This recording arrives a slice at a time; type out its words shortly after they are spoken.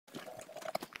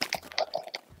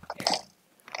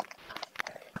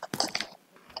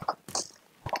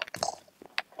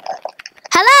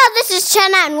is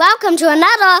Chenna and welcome to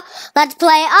another Let's Play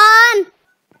on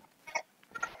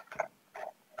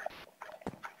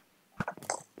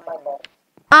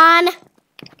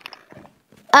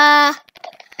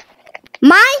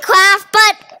Minecraft,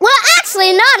 but we're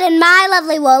actually not in my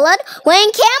lovely world. We're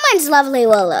in Cameron's lovely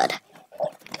world.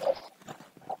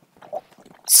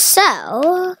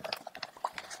 So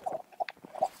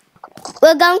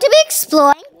we're going to be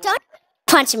exploring. Don't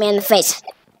punch me in the face.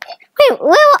 Wait,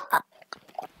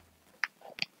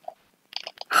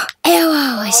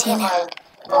 arrow, I see an arrow.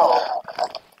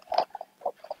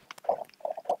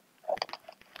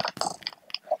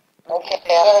 Okay, I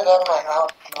gotta go to my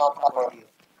house and I'll talk with you.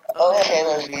 Okay,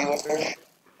 there's viewers.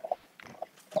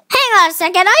 Hang on a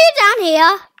second, are you down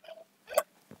here?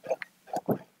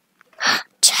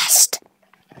 Chest.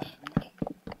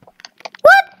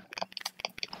 What?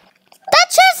 That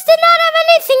chest did not have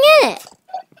anything in it.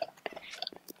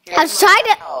 I was trying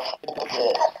to...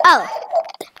 Oh.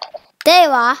 There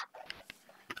you are.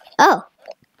 Oh.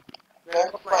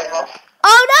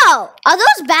 Oh no! Are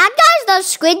those bad guys? Those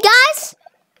squid guys?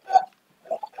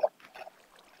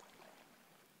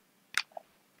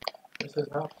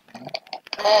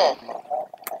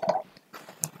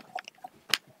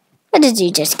 Where did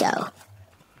you just go?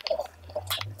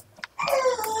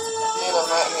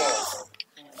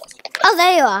 Oh,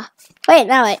 there you are. Wait,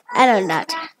 no, wait. I don't know.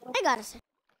 I got it.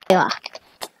 There you are.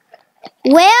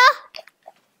 Where?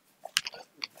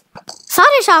 Thought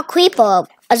I saw a creeper,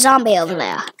 a zombie over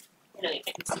there.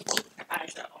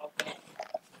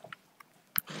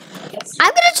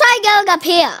 I'm gonna try going up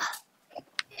here.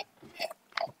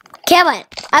 Cameron,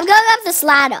 I'm going up this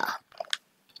ladder.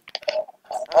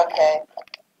 Okay.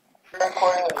 You're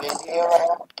recording a video right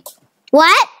now?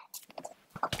 What?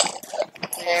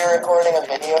 So you're recording a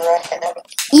video right now?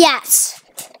 Yes.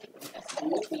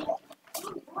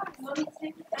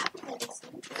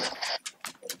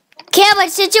 Cameron,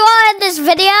 since you are in this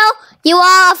video, you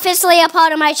are officially a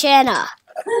part of my channel.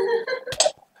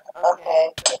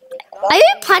 Okay. Are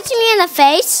you punching me in the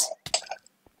face?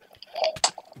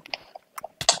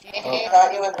 He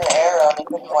got you with an arrow, and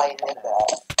that's why he did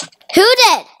that. Who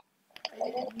did?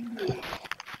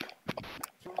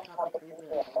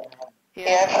 He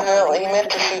meant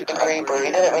to shoot the creeper.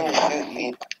 He didn't mean to shoot you.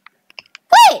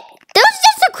 Wait, there was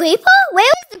just a creeper? Where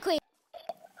was the creeper?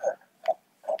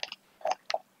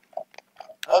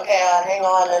 Okay, hang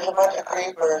on. There's a bunch of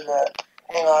creepers.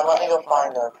 Hang on, let me go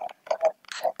find them.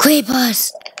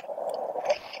 Creepers.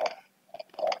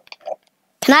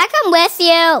 Can I come with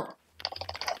you?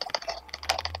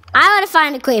 I want to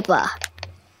find a creeper.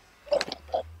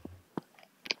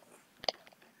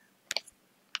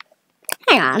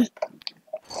 Hang on.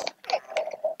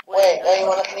 Wait, now you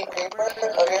want to see creepers?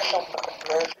 Oh, here's some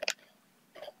creepers.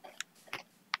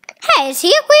 Hey, is he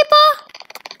a creeper?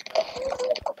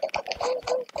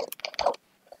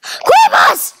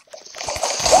 Creepers!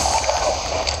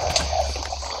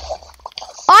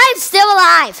 I'm still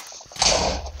alive.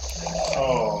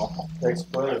 Oh, they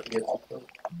exploded.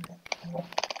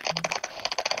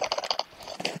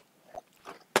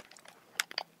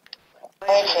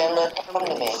 Hey, Chandler, come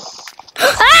to me.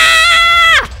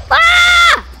 Ah!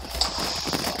 Ah!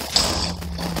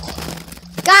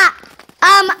 God,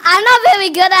 I'm not very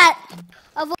good at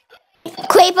avoiding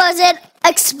creepers that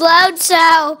explode,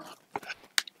 so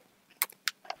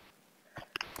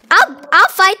I'll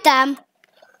fight them.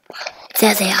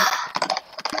 There they are.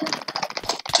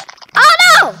 Oh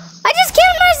no! I just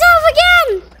killed myself again.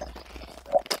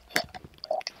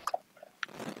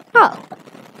 Oh,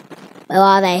 where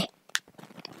are they?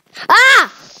 Ah!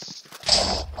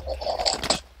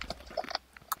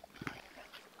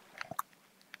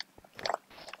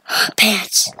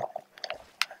 Pants.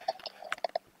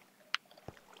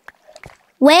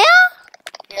 Where?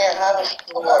 Here, have a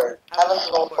sword. Have a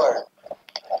sword.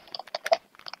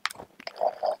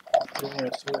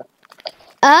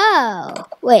 Oh,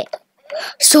 wait.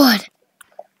 Sword.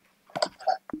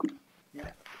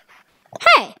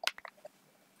 Hey.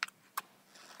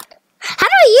 How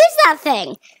do I use that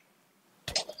thing?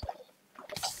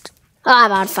 Oh,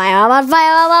 I'm on fire. I'm on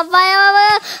fire. I'm on fire.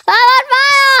 I'm on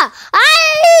fire. I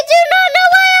do not know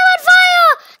why I'm on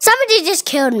fire. Somebody just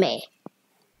killed me.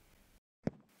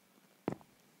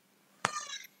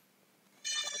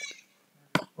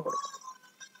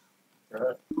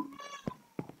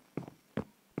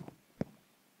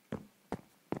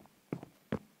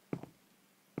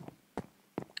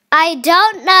 I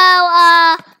don't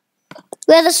know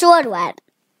where the sword went.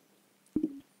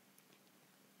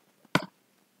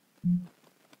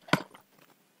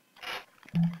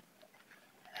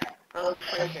 Oh,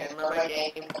 freaking, my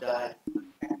game died.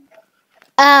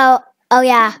 Oh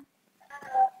yeah.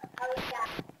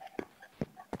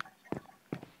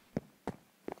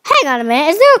 on a minute.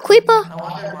 Is there a creeper? I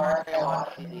wonder Mario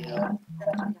watched the video.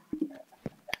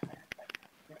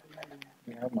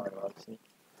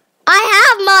 I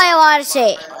have Mario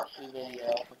Odyssey. Watch the video.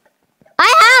 I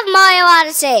have Mario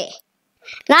Odyssey.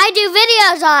 And I do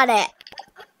videos on it.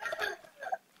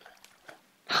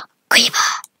 Creeper.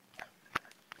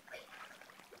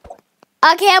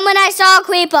 Okay, when I saw a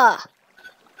creeper.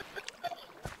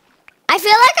 I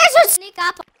feel like I should sneak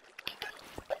up.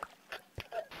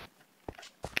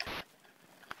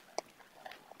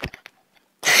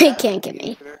 He can't get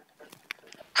me.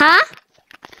 Huh?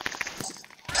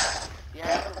 You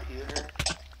have a computer?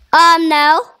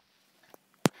 No.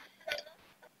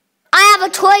 I have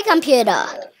a toy computer.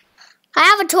 I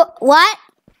have a toy. What?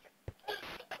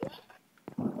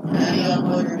 How do you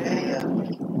upload your video?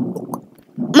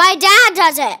 My dad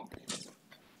does it.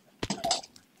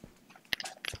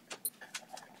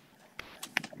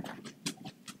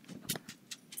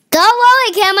 Don't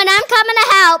worry, Cameron. I'm coming to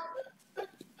help.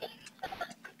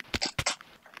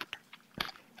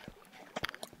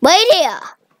 Wait here.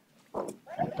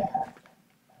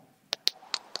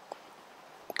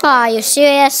 Oh, are you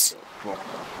serious?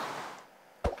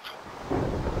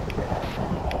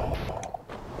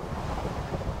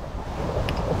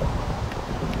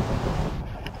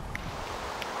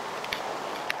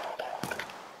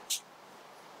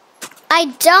 I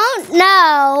don't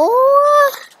know.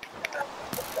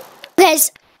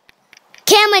 Because,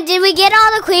 Cameron, did we get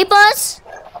all the creepers?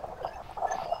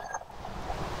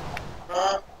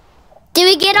 Huh? Did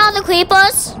we get all the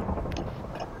creepers?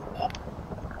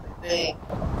 Hey,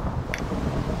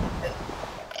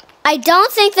 I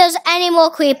don't think there's any more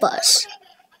creepers.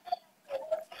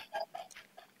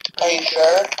 are you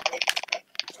sure?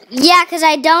 Yeah, because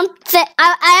I don't think...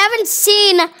 I haven't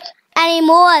seen any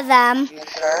more of them. You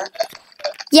sure?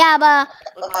 Yeah, but...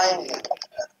 Behind you.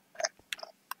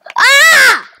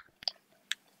 Ah!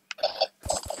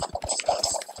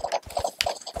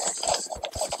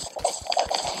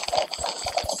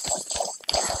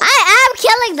 I am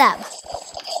killing them.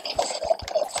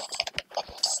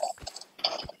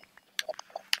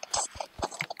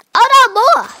 Oh, no,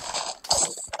 more.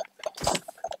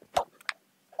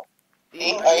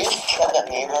 Are you sure that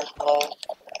neighbor's close?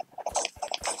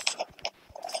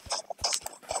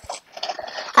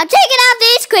 I'm taking out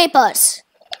these creepers.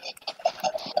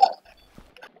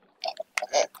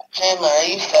 Chandler, are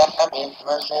you stopping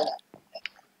versus?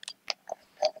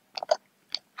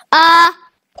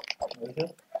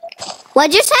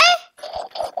 What'd you say?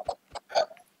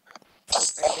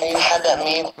 You had that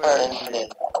meme for an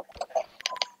incident.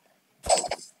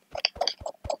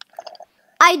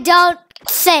 I don't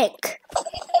think.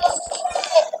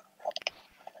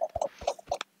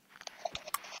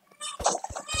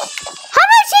 How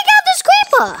do I take out this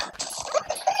creeper?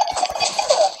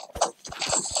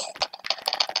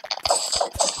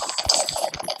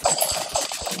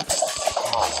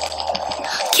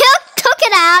 Took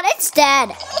it out. It's dead.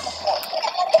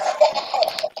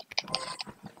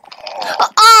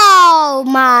 Oh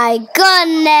my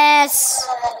goodness.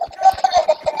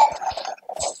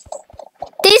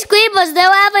 These creepers,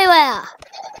 they're everywhere.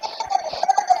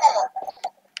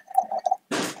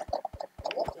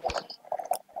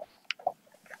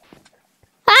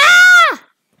 Ah!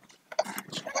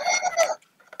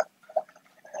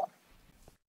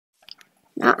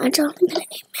 It's only been 8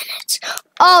 minutes.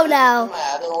 Oh no.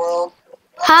 My other world?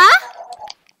 Huh?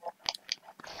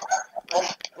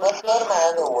 Let's go to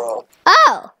my other world.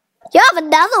 Oh, you have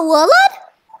another world?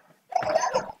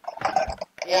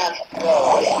 Yeah, let's go.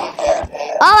 I'll see you there,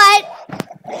 okay? All right.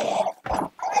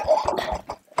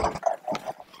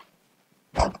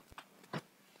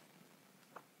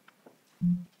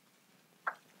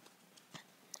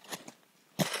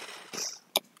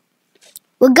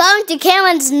 We're going to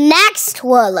Cameron's next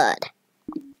world.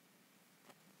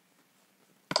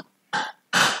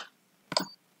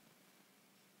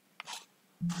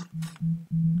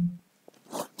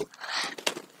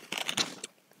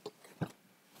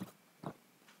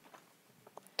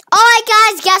 Alright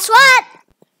guys, guess what?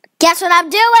 Guess what I'm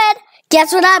doing?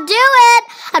 Guess what I'm doing?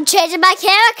 I'm changing my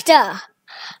character.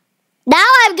 Now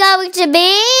I'm going to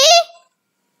be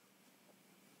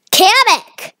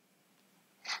Kamek.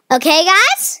 Okay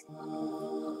guys?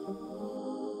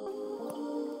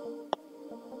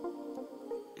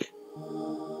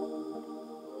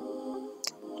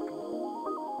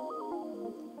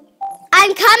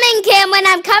 I'm coming, Cameron.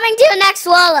 I'm coming to your next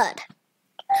world.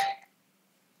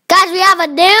 Guys, we have a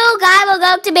new guy we're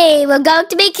going to be. We're going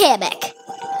to be Kamek.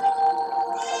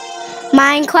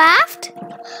 Minecraft.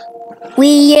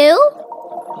 Wii U.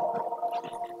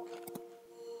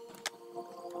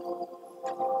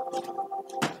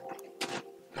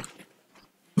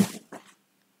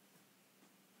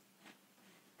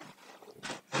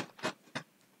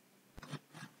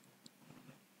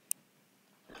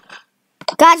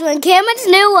 Guys, we're in Cameron's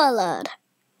new world.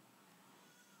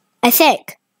 I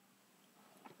think.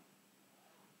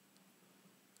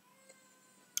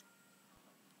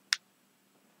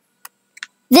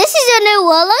 This is your new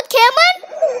world, Cameron?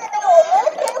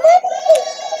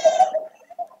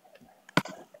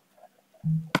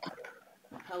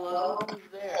 Hello, who's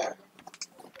there?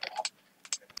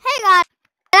 Hang on.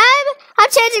 I'm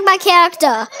changing my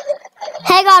character.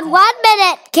 Hang on 1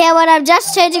 minute, Cameron. I'm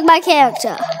just changing my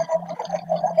character.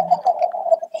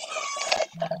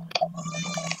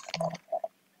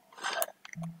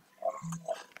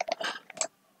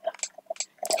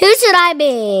 Who should I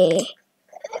be?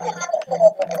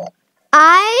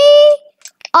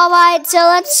 Alright, so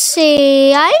let's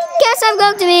see. I guess I'm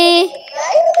going to be...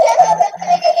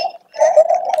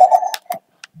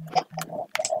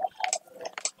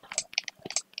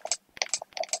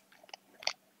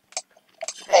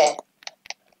 Hey.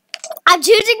 I'm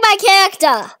choosing my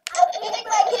character.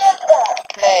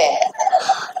 Hey.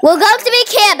 We're going to be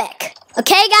Kamek.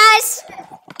 Okay, guys?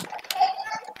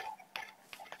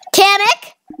 Kamek?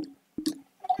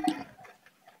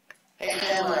 Hey,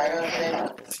 Cameron, I gotta say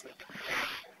something.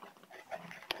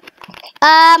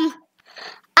 I'm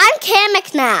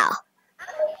Kamek now.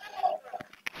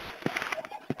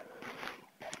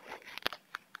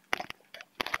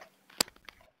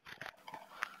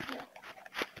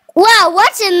 Wow,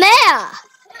 what's in there?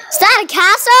 Is that a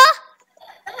castle?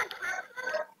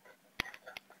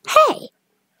 Hey.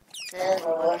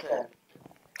 Cameron, listen.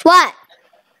 What?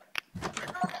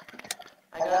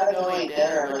 I gotta go eat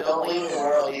dinner, but don't leave the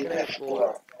world. You can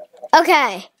explore.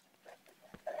 Okay.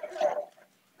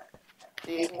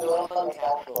 So you can go up on the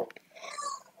castle.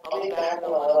 I'll be back in a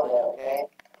little bit, okay?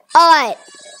 Alright.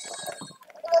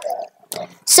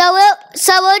 So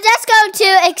we're just going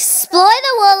to explore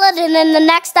the world, and in the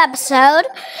next episode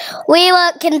we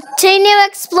will continue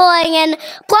exploring, and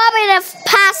probably in the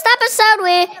past episode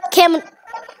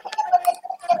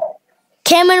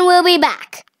Cameron will be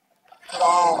back.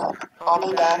 So, I'll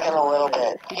be back in a little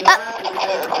bit. You don't have to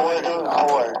quit recording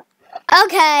record.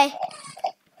 Okay.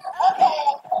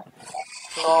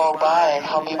 So, bye.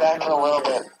 I'll be back in a little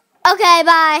bit. Okay,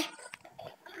 bye.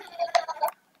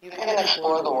 You can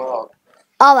explore the world.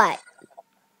 Alright.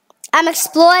 I'm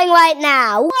exploring right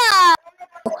now. Whoa!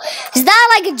 Is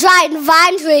that like a giant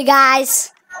vine tree,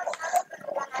 guys?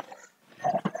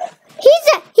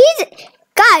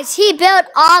 Guys, he built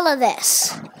all of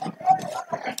this.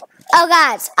 Oh,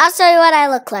 guys, I'll show you what I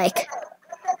look like.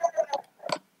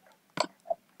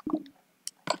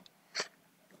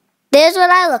 There's what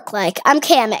I look like. I'm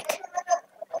Kamek.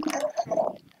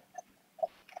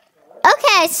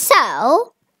 Okay,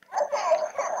 so...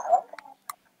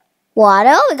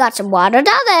 water. We got some water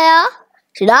down there.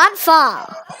 Do not fall.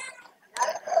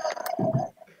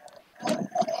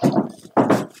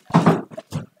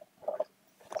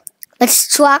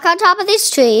 Let's walk on top of these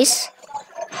trees.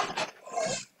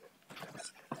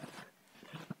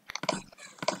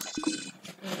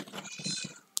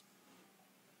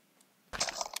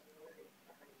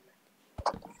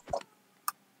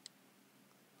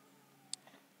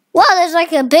 Wow, there's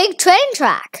like a big train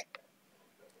track.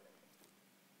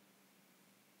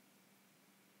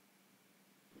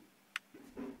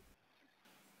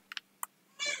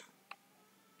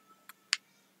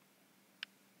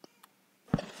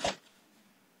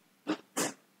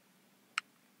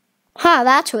 Huh,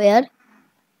 that's weird.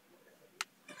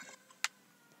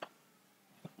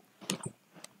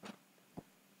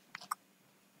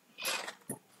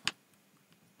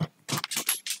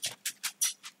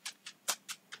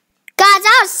 Guys,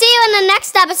 I'll see you in the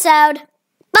next episode.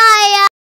 Bye.